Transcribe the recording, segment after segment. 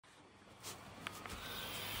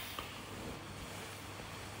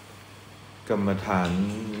กรรมฐาน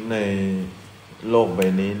ในโลกใบ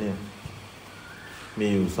นี้เนี่ยมี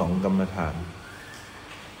อยู่2 กรรมฐาน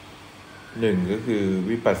1ก็คือ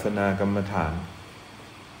วิปัสสนากรรมฐาน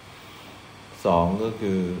2ก็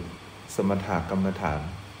คือสมถกรรมฐาน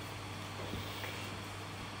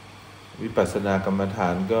วิปัสสนากรรมฐา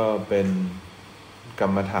นก็เป็นกร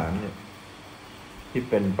รมฐานเนี่ยที่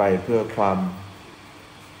เป็นไปเพื่อความ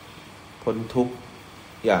พ้นทุกข์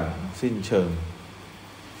อย่างสิ้นเชิง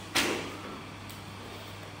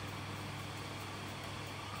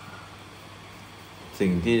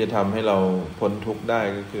สิ่งที่จะทำให้เราพ้นทุกข์ได้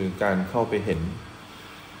ก็คือการเข้าไปเห็น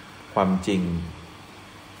ความจริง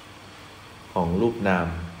ของรูปนาม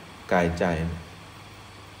กายใจ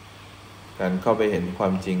การเข้าไปเห็นควา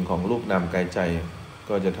มจริงของรูปนามกายใจ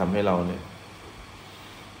ก็จะทำให้เราเนี่ย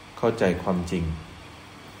เข้าใจความจริง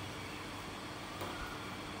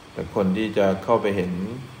แต่คนที่จะเข้าไปเห็น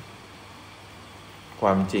คว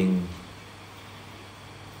ามจริง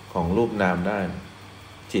ของรูปนามได้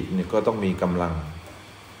จิตเนี่ยก็ต้องมีกำลัง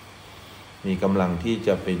ที่จ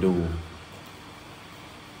ะไปดู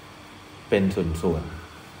เป็นส่วน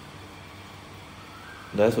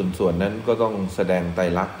ๆและส่วนๆนั้นก็ต้องแสดงไตร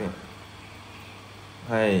ลักษณ์เนี่ย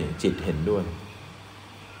ให้จิตเห็นด้วย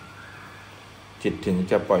จิตถึง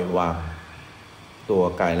จะปล่อยวางตัว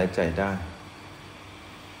กายและใจได้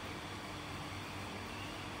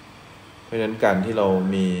เพราะฉะนั้นการที่เรา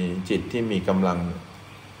มีจิตที่มีกำลัง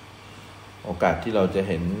โอกาสที่เราจะ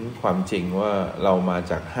เห็นความจริงว่าเรามา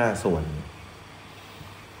จาก5 ส่วน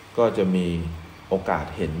ก็จะมีโอกาส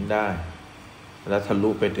เห็นได้และทะลุ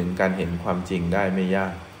ไปถึงการเห็นความจริงได้ไม่ยา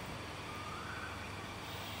ก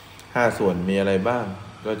5 ส่วนมีอะไรบ้าง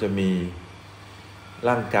ก็จะมี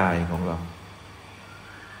ร่างกายของเรา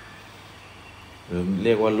หรือเ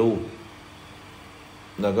รียกว่ารูป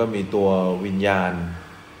แล้วก็มีตัววิญญาณ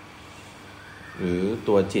หรือ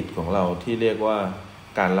ตัวจิตของเราที่เรียกว่า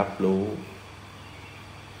การรับรู้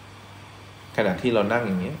ขณะที่เรานั่ง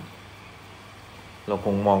อย่างนี้เราค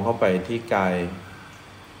งมองเข้าไปที่กาย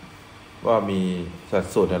ว่ามีสัด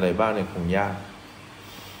ส่วนอะไรบ้างเนี่ยคงยาก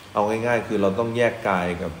เอาง่ายๆคือเราต้องแยกกาย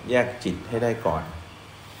กับแยกจิตให้ได้ก่อน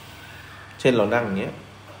เช่นเรานั่งอย่างเงี้ย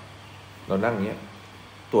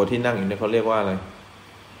ตัวที่นั่งอยู่เนี่ยเขาเรียกว่าอะไร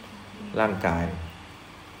ร่างกาย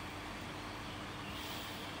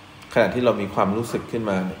ขณะที่เรามีความรู้สึกขึ้น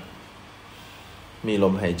มาเนี่ยมีล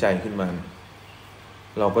มหายใจขึ้นมา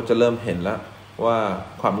เราก็จะเริ่มเห็นแล้วว่า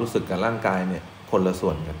ความรู้สึกกับร่างกายเนี่ยคนละส่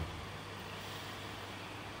วนกัน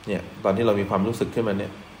เนี่ยตอนที่เรามีความรู้สึกขึ้นมาเนี่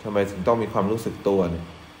ยทำไมถึงต้องมีความรู้สึกตัวเนี่ย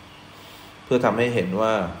เพื่อทำให้เห็นว่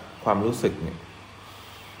าความรู้สึกเนี่ย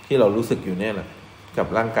ที่เรารู้สึกอยู่เนี่ยแหละกับ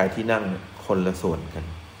ร่างกายที่นั่งเนี่ยคนละส่วนกัน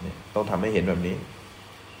เนี่ยต้องทำให้เห็นแบบนี้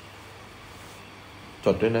จ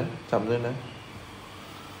ดด้วยนะจำด้วยนะ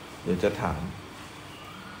เดี๋ยวจะถาม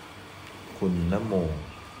คุณนโม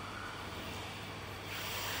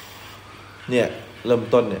เนี่ยเริ่ม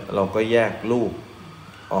ต้นเนี่ยเราก็แยกรูป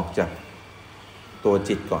ออกจากตัว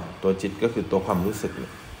จิตก่อนตัวจิตก็คือตัวความรู้สึก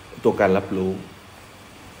ตัวการรับรู้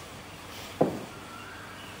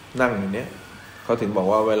นั่งอย่างเนี้ยเขาถึงบอก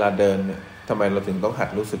ว่าเวลาเดินเนี่ยทำไมเราถึงต้องหัด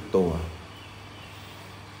รู้สึกตัว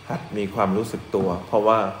หัดมีความรู้สึกตัวเพราะ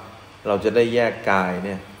ว่าเราจะได้แยกกายเ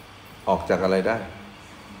นี่ยออกจากอะไรได้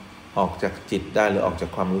ออกจากจิตได้หรือออกจา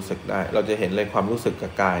กความรู้สึกได้เราจะเห็นเลยความรู้สึกกั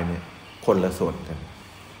บกายเนี่ยคนละส่วนกัน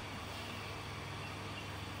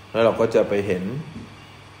แล้วเราก็จะไปเห็น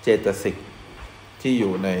เจตสิกที่อ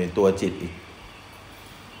ยู่ในตัวจิตอีก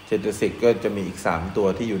เจตสิกก็จะมีอีก3 ตัว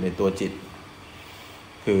ที่อยู่ในตัวจิต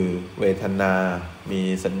คือเวทนามี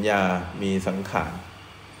สัญญามีสังขาร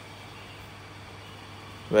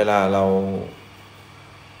เวลาเรา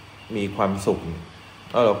มีความสุข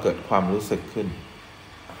แล้วเราเกิดความรู้สึกขึ้น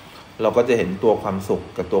เราก็จะเห็นตัวความสุข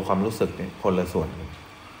กับตัวความรู้สึกเนี่ยคนละส่วนกัน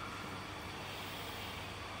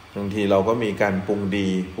บางทีเราก็มีการปรุงดี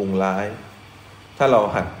ปรุงร้ายถ้าเรา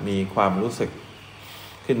หัดมีความรู้สึก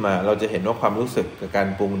ขึ้นมาเราจะเห็นว่าความรู้สึกกับการ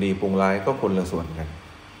ปรุงดีปรุงร้ายก็คนละส่วนกัน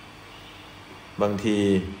บางที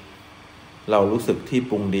เรารู้สึกที่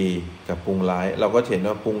ปรุงดีกับปรุงร้ายเราก็เห็น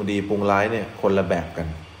ว่าปรุงดีปรุงร้ายเนี่ยคนละแบบกัน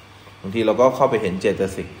บางทีเราก็เข้าไปเห็นเจต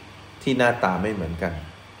สิกที่หน้าตาไม่เหมือนกัน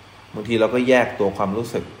บางทีเราก็แยกตัวความรู้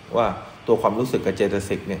สึกว่าตัวความรู้สึกกับเจต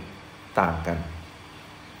สิกเนี่ยต่างกัน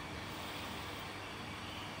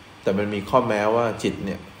แต่มันมีข้อแม้ว่าจิตเ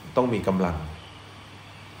นี่ยต้องมีกำลัง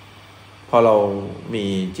พอเรามี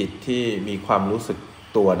จิตที่มีความรู้สึก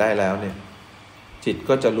ตัวได้แล้วเนี่ยจิต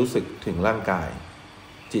ก็จะรู้สึกถึงร่างกาย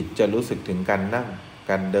จิตจะรู้สึกถึงการนั่ง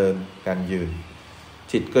การเดินการยืน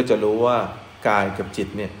จิตก็จะรู้ว่ากายกับจิต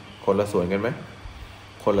เนี่ยคนละส่วนกันไหม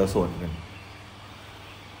คนละส่วนกัน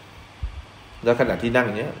แล้วขณะที่นั่ง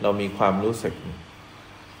เนี้ยเรามีความรู้สึก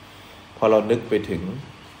พ อเรานึกไปถึง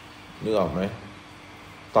นึกออกไหม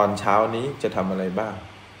ตอนเช้านี้จะทำอะไรบ้าง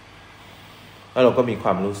แล้วเราก็มีคว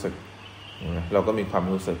ามรู้สึกเรา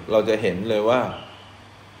จะเห็นเลยว่า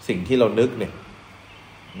สิ่งที่เรานึกเนี่ย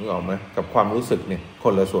นึกออกไหมกับความรู้สึกเนี่ยค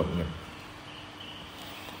นละส่วนกัน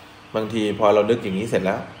บางทีพอเรานึกอย่างนี้เสร็จแ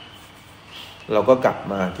ล้วเราก็กลับ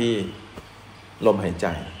มาที่ลมหายใจ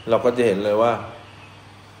เราก็จะเห็นเลยว่า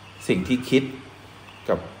สิ่งที่คิด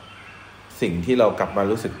กับสิ่งที่เรากลับมา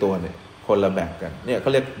รู้สึกตัวเนี่ยคนละแบบกันเนี่ยเขา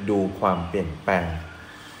เรียกดูความเปลี่ยนแปลง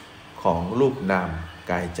ของรูปนาม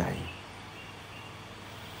กายใจ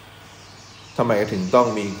ทำไมถึงต้อง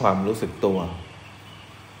มีความรู้สึกตัว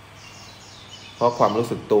เพราะความรู้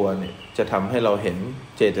สึกตัวเนี่ยจะทำให้เราเห็น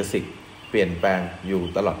เจตสิกเปลี่ยนแปลงอยู่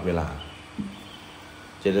ตลอดเวลา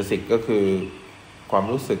เจตสิกก็คือความ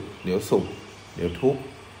รู้สึกเดี๋ยวสุขเดี๋ยวทุกข์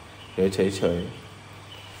เดี๋ยวเฉย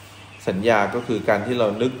ๆสัญญาก็คือการที่เรา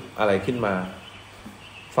นึกอะไรขึ้นมา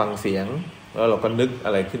ฟังเสียงแล้วเราก็นึกอ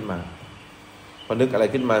ะไรขึ้นมาพอนึกอะไร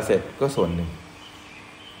ขึ้นมาเสร็จก็ส่วนหนึ่ง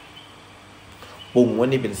ปรุงว่า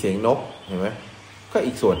นี่เป็นเสียงนกเห็นไหมก็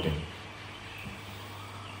อีกส่วนหนึ่ง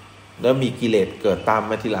แล้วมีกิเลสเกิดตาม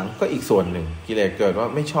มาทีหลังก็อีกส่วนหนึ่งกิเลสเกิดว่า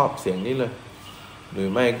ไม่ชอบเสียงนี้เลยหรือ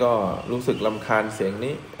ไม่ก็รู้สึกรำคาญเสียง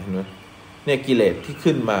นี้เห็นไหมเนี่ยกิเลสที่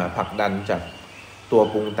ขึ้นมาผลักดันจากตัว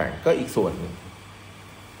ปรุงแต่งก็อีกส่วนหนึ่ง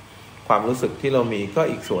ความรู้สึกที่เรามีก็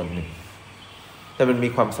อีกส่วนหนึ่งแต่มันมี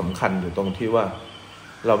ความสำคัญอยู่ตรงที่ว่า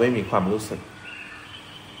เราไม่มีความรู้สึก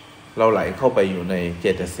เราไหลเข้าไปอยู่ในเจ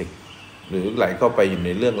ตสิกหรือไหลเข้าไปอยู่ใน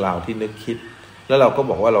เรื่องราวที่นึกคิดแล้วเราก็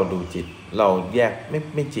บอกว่าเราดูจิตเราแยก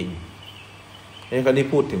ไม่จริงนี่ก็นี่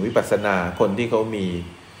พูดถึงวิปัสสนาคนที่เขามี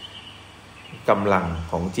กำลัง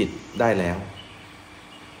ของจิตได้แล้ว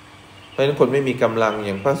เพราะฉะนั้นคนไม่มีกำลังอ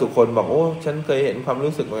ย่างพระสุคนบอกโอ้ฉันเคยเห็นความ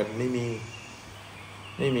รู้สึกมันไม่มี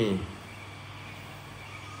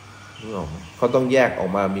นึกออกไหมเขาต้องแยกออก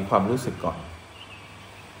มามีความรู้สึกก่อน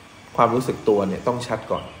ความรู้สึกตัวเนี่ยต้องชัด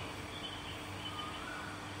ก่อน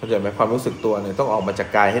เข้าใจไหมความรู้สึกตัวเนี่ยต้องออกมาจาก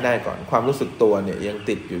กายให้ได้ก่อนความรู้สึกตัวเนี่ยยัง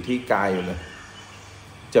ติดอยู่ที่กายอยู่เลย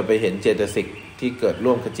จะไปเห็นเจตสิกที่เกิด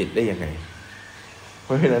ร่วมกับจิตได้ยังไงเพ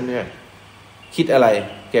ราะฉะนั้นเนี่ยคิดอะไร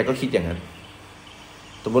แกก็คิดอย่างนั้น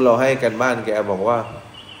สมมติเราให้กันบ้านแกบอกว่า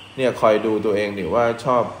เนี่ยคอยดูตัวเองดิว่าช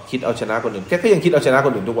อบคิดเอาชนะคนอื่นแกก็ยังคิดเอาชนะค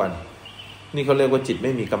นอื่นทุกวันนี่เขาเรียกว่าจิตไ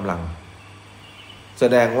ม่มีกำลังแส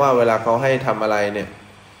ดงว่าเวลาเขาให้ทำอะไรเนี่ย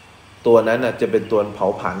ตัวนั้นน่ะจะเป็นตัวเผา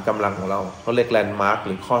ผลาญกำลังของเราเขาเรียกแลนด์มาร์คห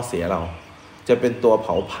รือข้อเสียเราจะเป็นตัวเผ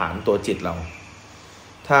าผลาญตัวจิตเรา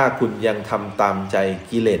ถ้าคุณยังทำตามใจ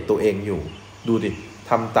กิเลสตัวเองอยู่ดูดิ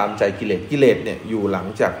ทำตามใจกิเลสเนี่ยอยู่หลัง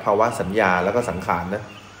จากภาวะสัญญาแล้วก็สังขารนะ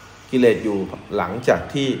กิเลสอยู่หลังจาก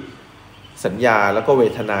ที่สัญญาแล้วก็เว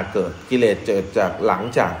ทนาเกิดกิเลสเกิดจากหลัง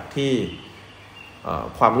จากที่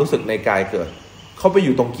ความรู้สึกในกายเกิดเขาไปอ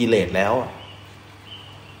ยู่ตรงกิเลสแล้ว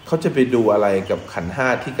เขาจะไปดูอะไรกับขันธ์ห้า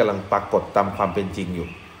ที่กำลังปรากฏตามความเป็นจริงอยู่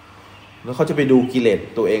แล้วเขาจะไปดูกิเลส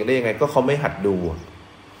ตัวเองได้ยังไงก็เขาไม่หัดดู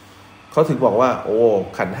เขาถึงบอกว่าโอ้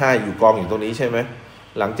ขันธ์ห้าอยู่กองอยู่ตรงนี้ใช่ไหม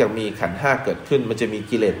หลังจากมีขันธ์ห้าเกิดขึ้นมันจะมี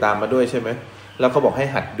กิเลสตามมาด้วยใช่ไหมแล้วเขาบอกให้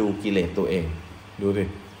หัดดูกิเลสตัวเองดูดิ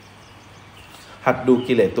หัดดู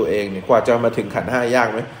กิเลสตัวเองเนี่ยกว่าจะมาถึงขันธ์ห้ายาก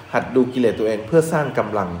ไหมหัดดูกิเลสตัวเองเพื่อสร้างก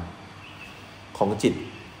ำลังของจิต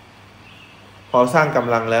พอสร้างก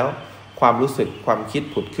ำลังแล้วความรู้สึกความคิด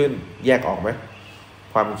ผุดขึ้นแยกออกไหม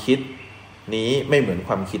ความคิดนี้ไม่เหมือนค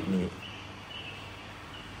วามคิดนี้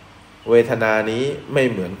เวทนานี้ไม่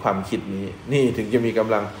เหมือนความคิดนี้นี่ถึงจะมีก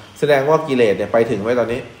ำลังแสดงว่ากิเลสเนี่ยไปถึงไหมตอน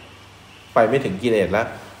นี้ไปไม่ถึงกิเลสแล้ว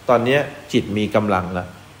ตอนนี้จิตมีกำลังแล้ว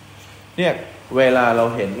เนี่ยเวลาเรา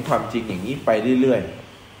เห็นความจริงอย่างนี้ไปเรื่อย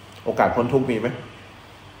ๆโอกาสพ้นทุกข์มีไหม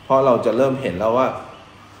เพราะเราจะเริ่มเห็นแล้วว่า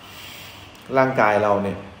ร่างกายเราเ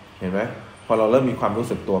นี่ยเห็นไหมพอเราเริ่มมีความรู้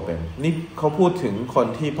สึกตัวเป็นนี่เขาพูดถึงคน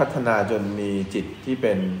ที่พัฒนาจนมีจิตที่เ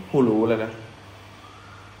ป็นผู้รู้แล้วนะ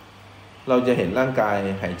เราจะเห็นร่างกาย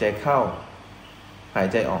หายใจเข้าหาย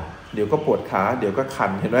ใจออกเดี๋ยวก็ปวดขาเดี๋ยวก็คั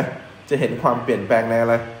นเห็นไหมจะเห็นความเปลี่ยนแปลงในอะ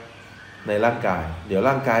ไรในร่างกายเดี๋ยว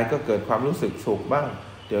ร่างกายก็เกิดความรู้สึกสุขบ้าง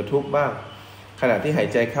เดี๋ยวทุกข์บ้างขณะที่หาย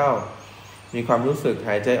ใจเข้ามีความรู้สึก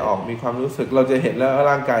หายใจออกมีความรู้สึกเราจะเห็นแล้ว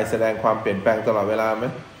ร่างกายแสดงความเปลี่ยนแปลงตลอดเวลาไหม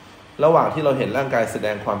ระหว่างที่เราเห็นร่างกายแสด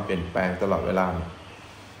งความเปลี่ยนแปลงตลอดเวลา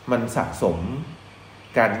มันสะสม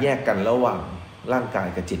การแยกกันระหว่างร่างกาย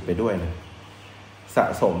กับจิตไปด้วยนะสะ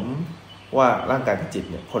สมว่าร่างกายกับจิต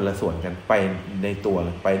เนี่ยคนละส่วนกันไปในตัวเล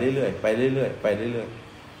ยไปเรื่อยๆไปเรื่อยๆไปเรื่อย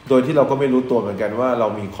ๆโดยที่เราก็ไม่รู้ตัวเหมือนกันว่าเรา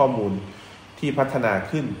มีข้อมูลที่พัฒนา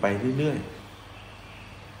ขึ้นไปเรื่อย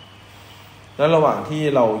ๆแล้วระหว่างที่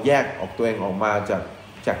เราแยกออกตัวเองออกมา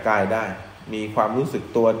จากกายได้มีความรู้สึก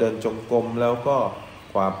ตัวเดินจงกรมแล้วก็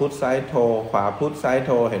ขวาพุทซ้ายโทขวาพุทซ้ายโ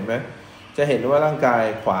ทเห็นไหมจะเห็นว่าร่างกาย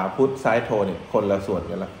ขวาพุทซ้ายโทเนี่ยคนละส่วน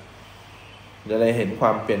กันละ จะได้เห็นคว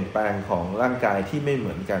ามเปลี่ยนแปลงของร่างกายที่ไม่เห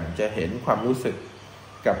มือนกันจะเห็นความรู้สึก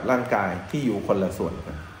กับร่างกายที่อยู่คนละส่วน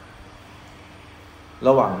กันร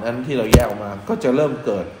ะหว่างนั้นที่เราแยกออกมาก็จะเริ่มเ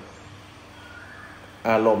กิด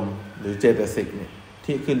อารมณ์หรือเจตสิกเนี่ย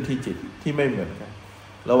ที่ขึ้นที่จิตที่ไม่เหมือนกัน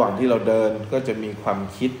ระหว่างที่เราเดินก็จะมีความ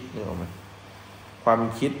คิดนึกออกไหมความ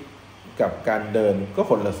คิดกับการเดินก็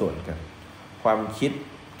คนละส่วนกันความคิด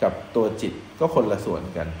กับตัวจิตก็คนละส่วน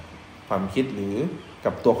กันความคิดหรือ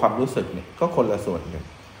กับตัวความรู้สึกเนี่ยก็คนละส่วนกัน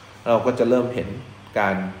เราก็จะเริ่มเห็นกา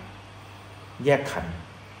รแยกขันธ์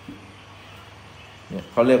เนี่ย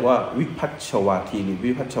เขาเรียกว่าวิภัชชวาทีหรือ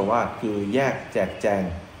วิภัชชวาทคือแยกแจกแจง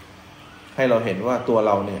ให้เราเห็นว่าตัวเ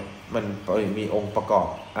ราเนี่ยมันมีองค์ประกอบ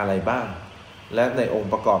อะไรบ้างและในอง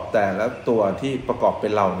ค์ประกอบแต่ละตัวที่ประกอบเป็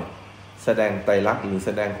นเราเนี่ยแสดงไตรลักษณ์หรือแส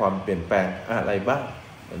ดงความเปลี่ยนแปลงอะไรบ้าง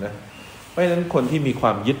เห็นไหมเพราะฉะนั้นคนที่มีคว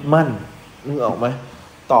ามยึดมั่นนึกออกไหม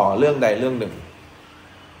ต่อเรื่องใดเรื่องหนึ่ง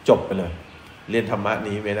จบไปเลยเรียนธรรมะ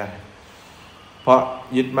นี้ไม่ได้เพราะ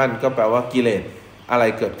ยึดมั่นก็แปลว่ากิเลสอะไร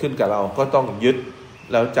เกิดขึ้นกับเราก็ต้องยึด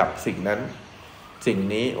แล้วจับสิ่งนั้นสิ่ง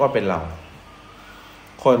นี้ว่าเป็นเรา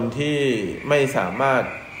คนที่ไม่สามารถ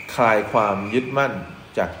คลายความยึดมั่น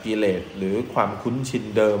จากกิเลสหรือความคุ้นชิน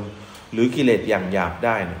เดิมหรือกิเลสอย่างหยาบไ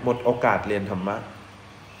ด้หมดโอกาสเรียนธรรมะ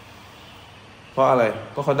เพราะอะไร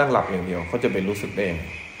ก็เขานั่งหลับอย่างเดียวเขาจะไปรู้สึกได้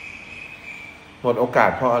หมดโอกาส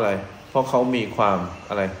เพราะอะไรเพราะเขามีความ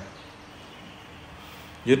อะไร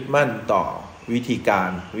ยึดมั่นต่อวิธีการ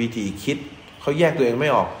วิธีคิดเขาแยกตัวเองไม่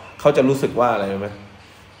ออกเขาจะรู้สึกว่าอะไรไหม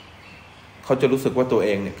เขาจะรู้สึกว่าตัวเอ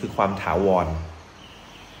งเนี่ยคือความถาวร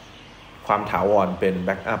เป็นแ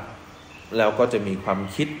บ็กอัพแล้วก็จะมีความ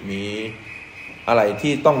คิดมีอะไร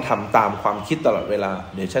ที่ต้องทำตามความคิดตลอดเวลา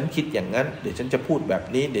เดี๋ยวฉันคิดอย่างนั้นเดี๋ยวฉันจะพูดแบบ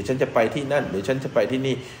นี้เดี๋ยวฉันจะไปที่นั่นเดี๋ยวฉันจะไปที่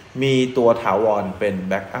นี่มีตัวถาวรเป็น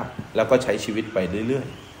แบ็กอัพแล้วก็ใช้ชีวิตไปเรื่อย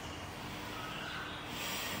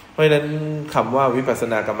ๆเพราะฉะนั้นคำว่าวิปัสส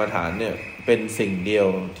นากรรมฐานเนี่ยเป็นสิ่งเดียว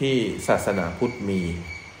ที่ศาสนาพุทธมี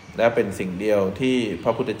และเป็นสิ่งเดียวที่พร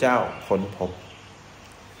ะพุทธเจ้าค้นพบ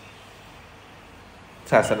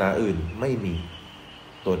ศาสนาอื่นไม่มี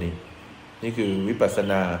ตัวนี้นี่คือวิปัสส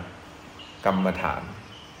นากรรมฐาน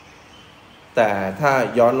แต่ถ้า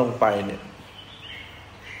ย้อนลงไปเนี่ย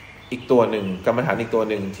อีกตัวหนึ่งกรรมฐานอีกตัว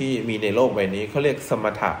หนึ่งที่มีในโลกใบนี้เขาเรียกสม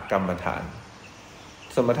ถกรรมฐาน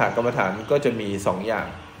สมถกรรมฐานก็จะมีสองอย่าง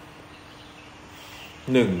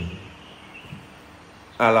หนึ่ง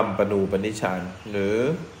อารัมปณูปนิชฌานหรือ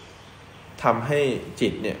ทำให้จิ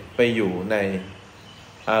ตเนี่ยไปอยู่ใน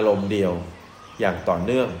อารมณ์เดียวอย่างต่อเ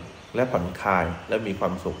นื่องและผ่อนคลายและมีควา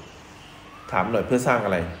มสุขถามหน่อยเพื่อสร้างอ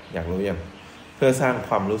ะไรอยากรู้ยังเพื่อสร้างค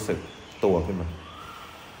วามรู้สึกตัวขึ้นมา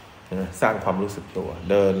สร้างความรู้สึกตัว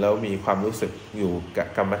เดินแล้วมีความรู้สึกอยู่กับ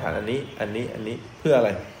กรรมฐานอันนี้เพื่ออะไร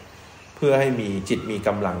เพื่อให้มีจิตมีก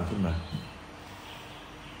ำลังขึ้นมา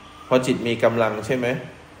พอจิตมีกำลังใช่ไหม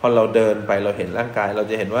พอเราเดินไปเราเห็นร่างกายเรา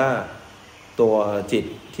จะเห็นว่าตัวจิต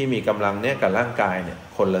ที่มีกำลังเนี่ยกับร่างกายเนี่ย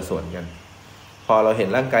คนละส่วนกันพอเราเห็น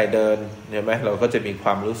ร่างกายเดินเห็นไหมเราก็จะมีคว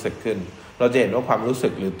ามรู้สึกขึ้นเราจะเห็นว่าความรู้สึ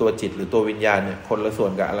กหรือตัวจิตหรือตัววิญญาณเนี่ยคนละส่ว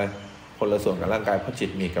นกับอะไรคนละส่วนกับร่างกายเพราะจิต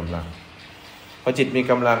มีกำลังพอจิตมี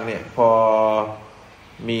กำลังเนี่ยพอ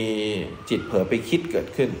มีจิตเผลอไปคิดเกิด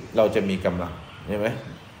ขึ้นเราจะมีกำลังเห็นไหม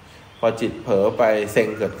พอจิตเผลอไปเซ็ง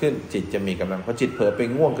เกิดขึ้นจิตจะมีกำลังพอจิตเผลอไป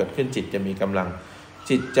ง่วงเกิดขึ้นจิตจะมีกำลัง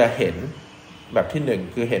จิตจะเห็นแบบที่หนึ่ง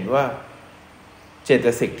คือเห็นว่าเจต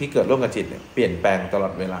สิกที่เกิดร่วมกับจิตเนี่ยเปลี่ยนแปลงตลอ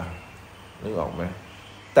ดเวลานึกออกไหม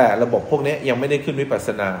แต่ระบบพวกนี้ยังไม่ได้ขึ้นวิปัสส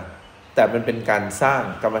นาแต่มันเป็นการสร้าง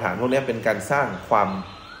กรรมฐานพวกนี้เป็นการสร้างความ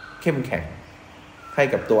เข้มแข็งให้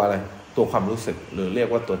กับตัวอะไรตัวความรู้สึกหรือเรียก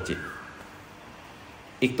ว่าตัวจิต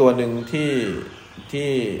อีกตัวหนึ่งที่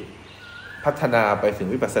พัฒนาไปถึง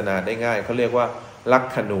วิปัสสนาได้ง่ายเขาเรียกว่าลัก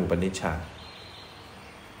ขณูปนิชฌาน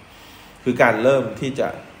คือการเริ่มที่จะ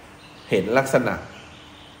เห็นลักษณะ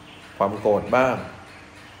ความโกรธบ้าง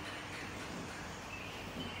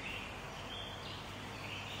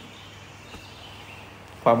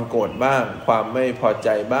ความโกรธบ้างความไม่พอใจ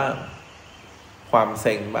บ้างความเ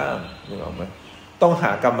ซ็งบ้างนึกออกไหมต้องห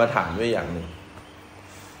ากรรมฐานไว้อย่างหนึ่ง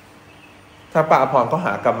ถ้าป้าอภรก็ห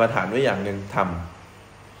ากรรมฐานไว้อย่างหนึ่งท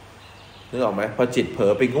ำนึกออกไหมพอจิตเผล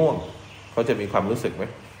อไปง่วงเขาจะมีความรู้สึกไหม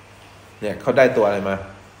เนี่ยเขาได้ตัวอะไรมา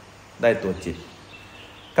ได้ตัวจิต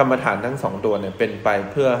กรรมฐานทั้งสองตัวเนี่ยเป็นไป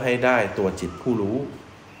เพื่อให้ได้ตัวจิตผู้รู้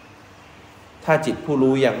ถ้าจิตผู้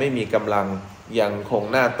รู้ยังไม่มีกำลังยังคง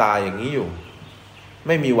หน้าตาอย่างนี้อยู่ไ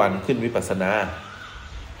ม่มีวันขึ้นวิปัสสนา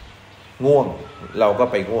ง่วงเราก็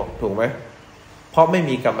ไปง่วงถูกไหมเพราะไม่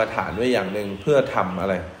มีกรรมฐานไว้อย่างหนึ่งเพื่อทำอะ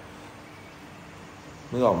ไร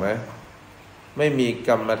นึกออกไหมไม่มีก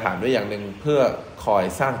รรมฐานไว้อย่างหนึ่งเพื่อคอย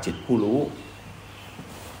สร้างจิตผู้รู้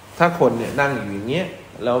ถ้าคนเนี่ยนั่งอยู่อย่างเงี้ย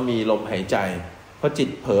แล้วมีลมหายใจพอจิต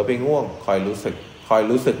เผลอไปง่วงคอยรู้สึ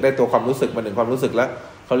กได้ตัวความรู้สึกมาหนึ่งความรู้สึกแล้ว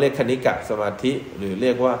เขาเรียกคณิกะสมาธิหรือเรี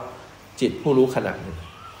ยกว่าจิตผู้รู้ขณะนึง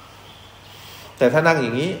แต่ถ้านั่งอย่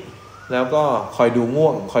างนี้แล้วก็คอยดูง่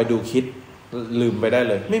วงคอยดูคิดลืมไปได้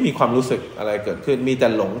เลยไม่มีความรู้สึกอะไรเกิดขึ้นมีแต่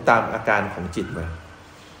หลงตามอาการของจิตมา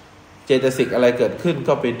เจตสิกอะไรเกิดขึ้น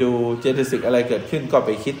ก็ไปดูเจตสิกอะไรเกิดขึ้นก็ไป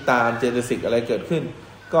คิดตามเจตสิกอะไรเกิดขึ้น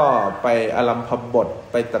ก็ไปอารัมภบท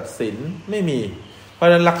ไปตัดสินไม่มีเพราะฉ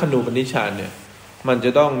ะนั้นลักขณูปนิชฌานเนี่ยมันจ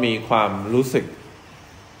ะต้องมีความรู้สึก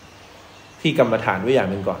ที่กรรมฐานไว้อย่าง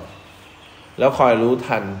หนึ่งก่อนแล้วคอยรู้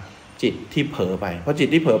ทันจิตที่เผลอไปเพราะจิต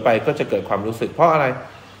ที่เผลอไปก็จะเกิดความรู้สึกเพราะอะไร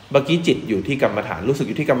เมื่อกี้จิตอยู่ที่กรรมฐานรู้สึกอ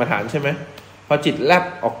ยู่ที่กรรมฐานใช่ไหมพอจิตแลบ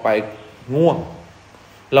ออกไปง่วง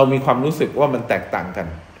เรามีความรู้สึกว่ามันแตกต่างกัน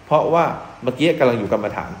เพราะว่าเมื่อกี้กำลังอยู่กรรม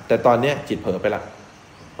ฐานแต่ตอนนี้จิตเผลอไปละ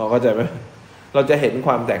พอเข้าใจไหมเราจะเห็นค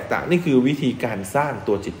วามแตกต่างนี่คือวิธีการสร้าง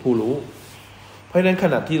ตัวจิตผู้รู้เพราะฉะนั้นข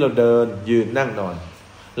ณะที่เราเดินยืนนั่งนอน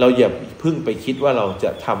เราอย่าเพิ่งไปคิดว่าเราจ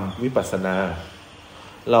ะทำวิปัสสนา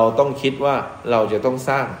เราต้องคิดว่าเราจะต้อง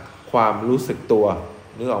สร้างความรู้สึกตัว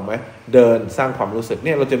นึกออกไหมเดินสร้างความรู้สึกเ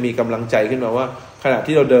นี่ยเราจะมีกำลังใจขึ้นมาว่าขณะ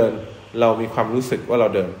ที่เราเดินเรามีความรู้สึกว่าเรา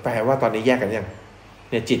เดินแปลว่าตอนนี้แยกกันยัง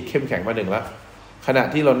เนี่ยจิตเข้มแข็งมาหนึ่งแล้วขณะ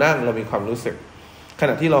ที่เรานั่งเรามีความรู้สึกข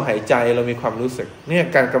ณะที่เราหายใจเรามีความรู้สึกเนี่ย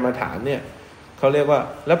การกรรมฐานเนี่ยเขาเรียกว่า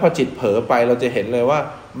แล้วพอจิตเผลอไปเราจะเห็นเลยว่า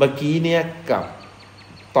เมื่อกี้เนี่ยกับ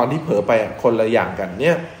ตอนที่เผลอไปคนละอย่างกันเ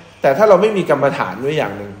นี่ยแต่ถ้าเราไม่มีกรรมฐานไว้อย่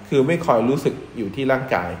างหนึ่งคือไม่คอยรู้สึกอยู่ที่ร่าง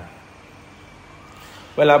กาย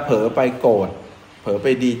เวลาเผลอไปโกรธเผลอไป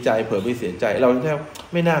ดีใจเผลอไปเสียใจเราแค่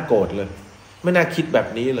ไม่น่าโกรธเลยไม่น่าคิดแบบ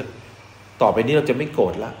นี้เลยต่อไปนี้เราจะไม่โกร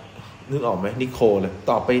ธละนึกออกไหมนิโคเลย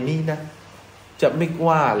ต่อไปนี้นะจะไม่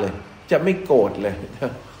ว่าเลยจะไม่โกรธเลย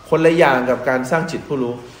คนละอย่างกับการสร้างจิตผู้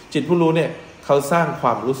รู้จิตผู้รู้เนี่ยเขาสร้างคว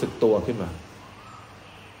ามรู้สึกตัวขึ้นมา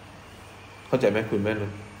เข้าใจไหมคุณแม่นุ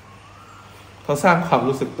ชเขาสร้างความ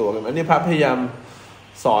รู้สึกตัวขึ้นมานี่พระพยายาม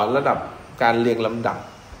สอนระดับการเรียงลำดับ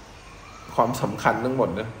ความสำคัญทั้งหมด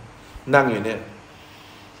นะนั่งอยู่เนี่ย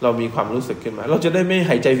เรามีความรู้สึกขึ้นมาเราจะได้ไม่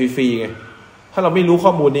หายใจฟรีๆไงถ้าเราไม่รู้ข้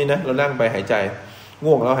อมูลนี้นะเรานั่งไปหายใจ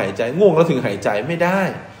ง่วงแล้วหายใจง่วงแล้วถึงหายใจไม่ได้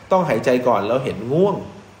ต้องหายใจก่อนแล้วเห็นง่วง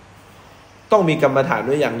ต้องมีกรรมฐาน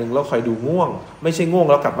ด้วยอย่างหนึ่งแล้วคอยดูง่วงไม่ใช่ง่วง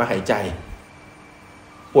แล้วกลับมาหายใจ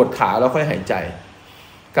ปวดขาแล้วค่อยหายใจ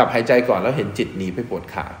กลับหายใจก่อนแล้วเห็นจิตหนีไปปวด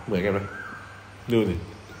ขาเหมือนกันไหมดูสิ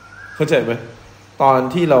เข้าใจไหมตอน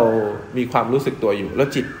ที่เรามีความรู้สึกตัวอยู่แล้ว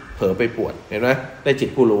จิตเผลอไปปวดเห็นไหมได้จิต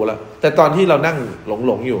ผู้รู้แล้วแต่ตอนที่เรานั่งห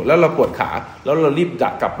ลงอยู่แล้วเราปวดขาแล้วเรารีบดั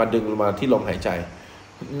กกลับมาดึงมาที่ลมหายใจ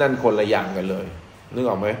นั่นคนละอย่างกันเลยนึก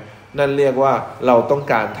ออกไหมนั่นเรียกว่าเราต้อง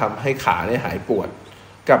การทำให้ขาเนี่ยหายปวด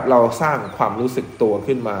กับเราสร้างความรู้สึกตัว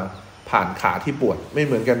ขึ้นมาผ่านขาที่ปวดไม่เ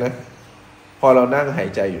หมือนกันนะพอเรานั่งหาย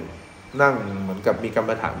ใจอยู่นั่งเหมือนกับมีกรร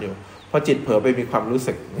มฐานอยู่พอจิตเผลอไปมีความรู้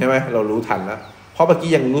สึกใช่ไหมเรารู้ทันแล้วเพราะเมื่อกี้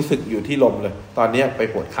ยังรู้สึกอยู่ที่ลมเลยตอนนี้ไป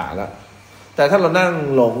ปวดขาแล้วแต่ถ้าเรานั่ง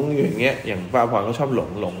หลงอยู่อย่างเงี้ยอย่างป้าพรก็ชอบหล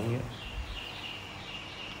งอย่างเงี้ย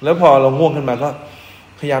แล้วพอเราง่วงขึ้นมาก็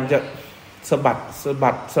พยายามจะสะบัด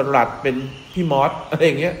สลัดเป็นพี่มอสอะไรอ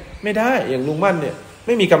ย่างเงี้ยไม่ได้อย่างลุงมั่นเนี่ยไ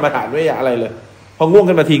ม่มีกรรมฐานไม่อยากอะไรเลยพอง่วง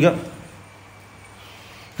ขึ้นมาทีก็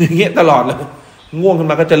อย่างเงี้ยตลอดเลยง่วงขึ้น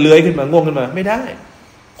มาก็จะเลื้อยขึ้นมาง่วงขึ้นมาไม่ได้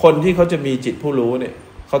คนที่เขาจะมีจิตผู้รู้เนี่ย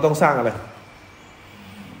เขาต้องสร้างอะไร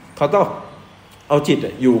เขาต้องเอาจิต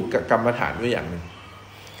อยู่กับกรรมฐานไว้อย่างหนึ่ง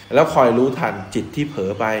แล้วคอยรู้ทันจิตที่เผล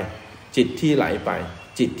อไปจิตที่ไหลไป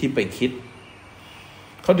จิตที่ไปคิด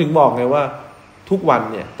เขาถึงบอกไงว่าทุกวัน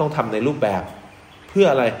เนี่ยต้องทำในรูปแบบเพื่อ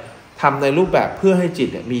อะไรทำในรูปแบบเพื่อให้จิต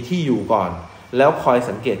มีที่อยู่ก่อนแล้วคอย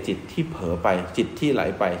สังเกตจิตที่เผลอไปจิตที่ไหล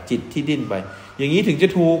ไปจิตที่ดิ้นไปอย่างนี้ถึงจะ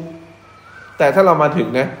ถูกแต่ถ้าเรามาถึง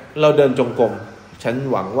นะเราเดินจงกรมฉัน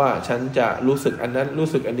หวังว่าฉันจะรู้สึกอันนั้นรู้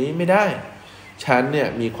สึกอันนี้ไม่ได้ฉันเนี่ย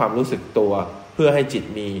มีความรู้สึกตัวเพื่อให้จิต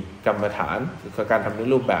มีกรรมฐานคือการทำใน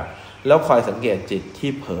รูปแบบแล้วคอยสังเกตจิตที่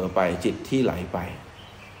เผลอไปจิตที่ไหลไป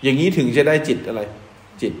อย่างนี้ถึงจะได้จิตอะไร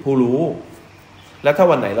จิตผู้รู้แล้วถ้า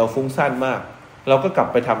วันไหนเราฟุ้งซ่านมากเราก็กลับ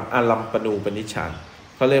ไปทำอารัมปณูปนิชฌาน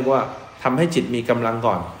เขาเรียกว่าทำให้จิตมีกำลัง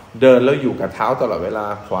ก่อนเดินแล้วอยู่กับเท้าตลอดเวลา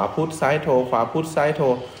ขวาพุทซ้ายโทขวาพุทซ้ายโท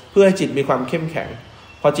เพื่อให้จิตมีความเข้มแข็ง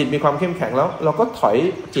พอจิตมีความเข้มแข็งแล้วเราก็ถอย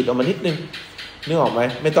จิตออกมานิดนึงนึกออกไหม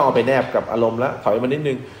ไม่ต้องเอาไปแนบกับอารมณ์แล้วถอยมานิด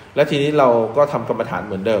นึงแล้วทีนี้เราก็ทำกรรมฐานเ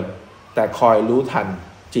หมือนเดิมแต่คอยรู้ทัน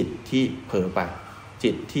จิตที่เผลอไป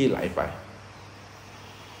จิตที่ไหลไป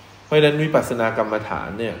เพราะฉะนั้นวิปัสสนากรรมฐาน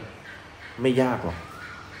เนี่ยไม่ยากหรอก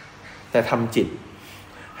แต่ทำจิต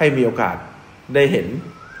ให้มีโอกาสได้เห็น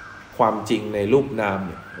ความจริงในรูปนาม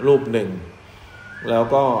รูปหนึ่งแล้ว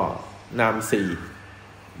ก็นามสี่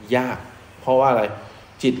ยากเพราะว่าอะไร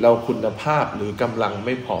จิตเราคุณภาพหรือกำลังไ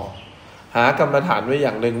ม่พอหากรรมฐานไว้อ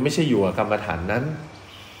ย่างหนึ่งไม่ใช่อยู่กับกรรมฐานนั้น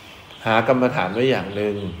หากรรมฐานไว้อย่างห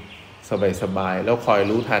นึ่งสบายๆแล้วคอย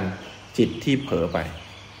รู้ทันจิตที่เผลอไป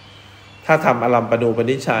ถ้าทำอารัมปณูป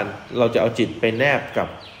นิชฌานเราจะเอาจิตไปแนบกับ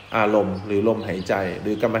อารมณ์หรือลมหายใจห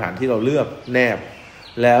รือกรรมฐานที่เราเลือกแนบ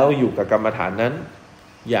แล้วอยู่กับกรรมฐานนั้น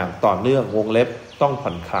อย่างต่อเนื่องวงเล็บต้องผ่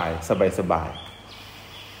อนคลายสบาย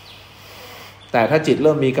ๆแต่ถ้าจิตเ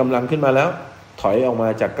ริ่มมีกำลังขึ้นมาแล้วถอยออกมา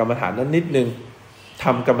จากกรรมฐานนั้นนิดนึงท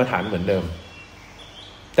ำกรรมฐานเหมือนเดิม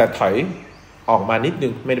แต่ถอยออกมานิดนึ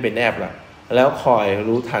งไม่ได้ไปแนบแล้วคอย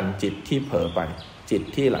รู้ทันจิตที่เผลอไปจิต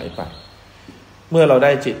ที่ไหลไปเมื่อเราไ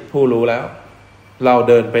ด้จิตผู้รู้แล้วเรา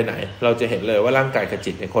เดินไปไหนเราจะเห็นเลยว่าร่างกายกับ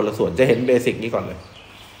จิตเนี่ยคนละส่วนจะเห็นเบสิกนี้ก่อนเลย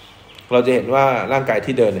เราจะเห็นว่าร่างกาย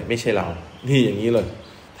ที่เดินเนี่ยไม่ใช่เรานี่อย่างนี้เลย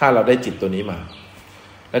ถ้าเราได้จิตตัวนี้มา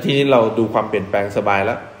แล้วทีนี้เราดูความเปลี่ยนแปลงสบายแ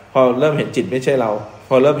ล้วพอเริ่มเห็นจิตไม่ใช่เราพ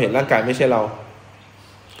อเริ่มเห็นร่างกายไม่ใช่เรา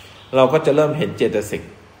เราก็จะเริ่มเห็นเจตสิก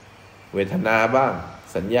เวทนาบ้าง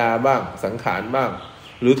สัญญาบ้างสังขารบ้าง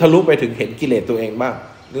หรือทะลุไปถึงเห็นกิเลสตัวเองบ้าง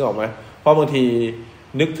นึกออกไหมเพราะบางที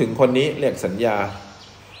นึกถึงคนนี้เรียกสัญญา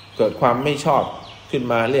เกิดความไม่ชอบขึ้น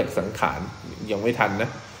มาเรียกสังขารยังไม่ทันนะ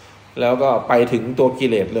แล้วก็ไปถึงตัวกิ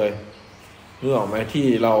เลสเลยนึกออกไหมที่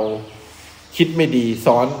เราคิดไม่ดี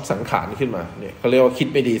ซ้อนสังขารขึ้นมาเนี่ยเขาเรียกว่าคิด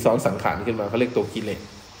ไม่ดีซ้อนสังขารขึ้นมาเขาเรียกตัวกิเลส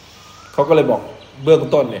เขาก็เลยบอกเบื้อง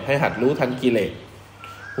ต้นเนี่ยให้หัดรู้ทันกิเลส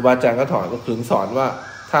ครูบาอาจารย์ก็ถึงสอนว่า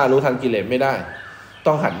ถ้ารู้ทันกิเลสไม่ได้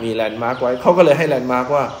ต้องหัดมีแลนด์มาร์กไว้เขาก็เลยให้แลนด์มาร์ก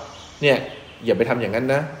ว่าเนี่ยอย่าไปทำอย่างนั้น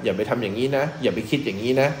นะอย่าไปทำอย่างนี้นะอย่าไปคิดอย่าง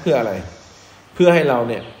นี้นะเพื่ออะไรเพื่อให้เรา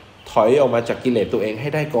เนี่ยถอยออกมาจากกิเลสตัวเองให้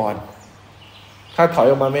ได้ก่อนถ้าถอย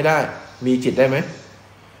ออกมาไม่ได้มีจิตได้ไหม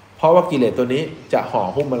เพราะว่ากิเลสตัวนี้จะห่อ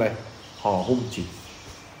หุ้มอะไรห่อหุ้มจิต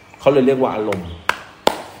เขาเลยเรียกว่าอารมณ์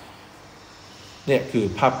เนี่ยคือ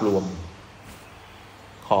ภาพรวม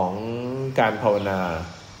ของการภาวนา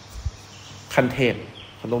ขั้นเทพ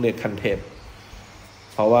เขาต้องเรียกขั้นเทพ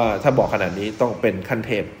เพราะว่าถ้าบอกขนาดนี้ต้องเป็นขั้นเ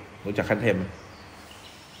ทพรู้จักขั้นเทพไหม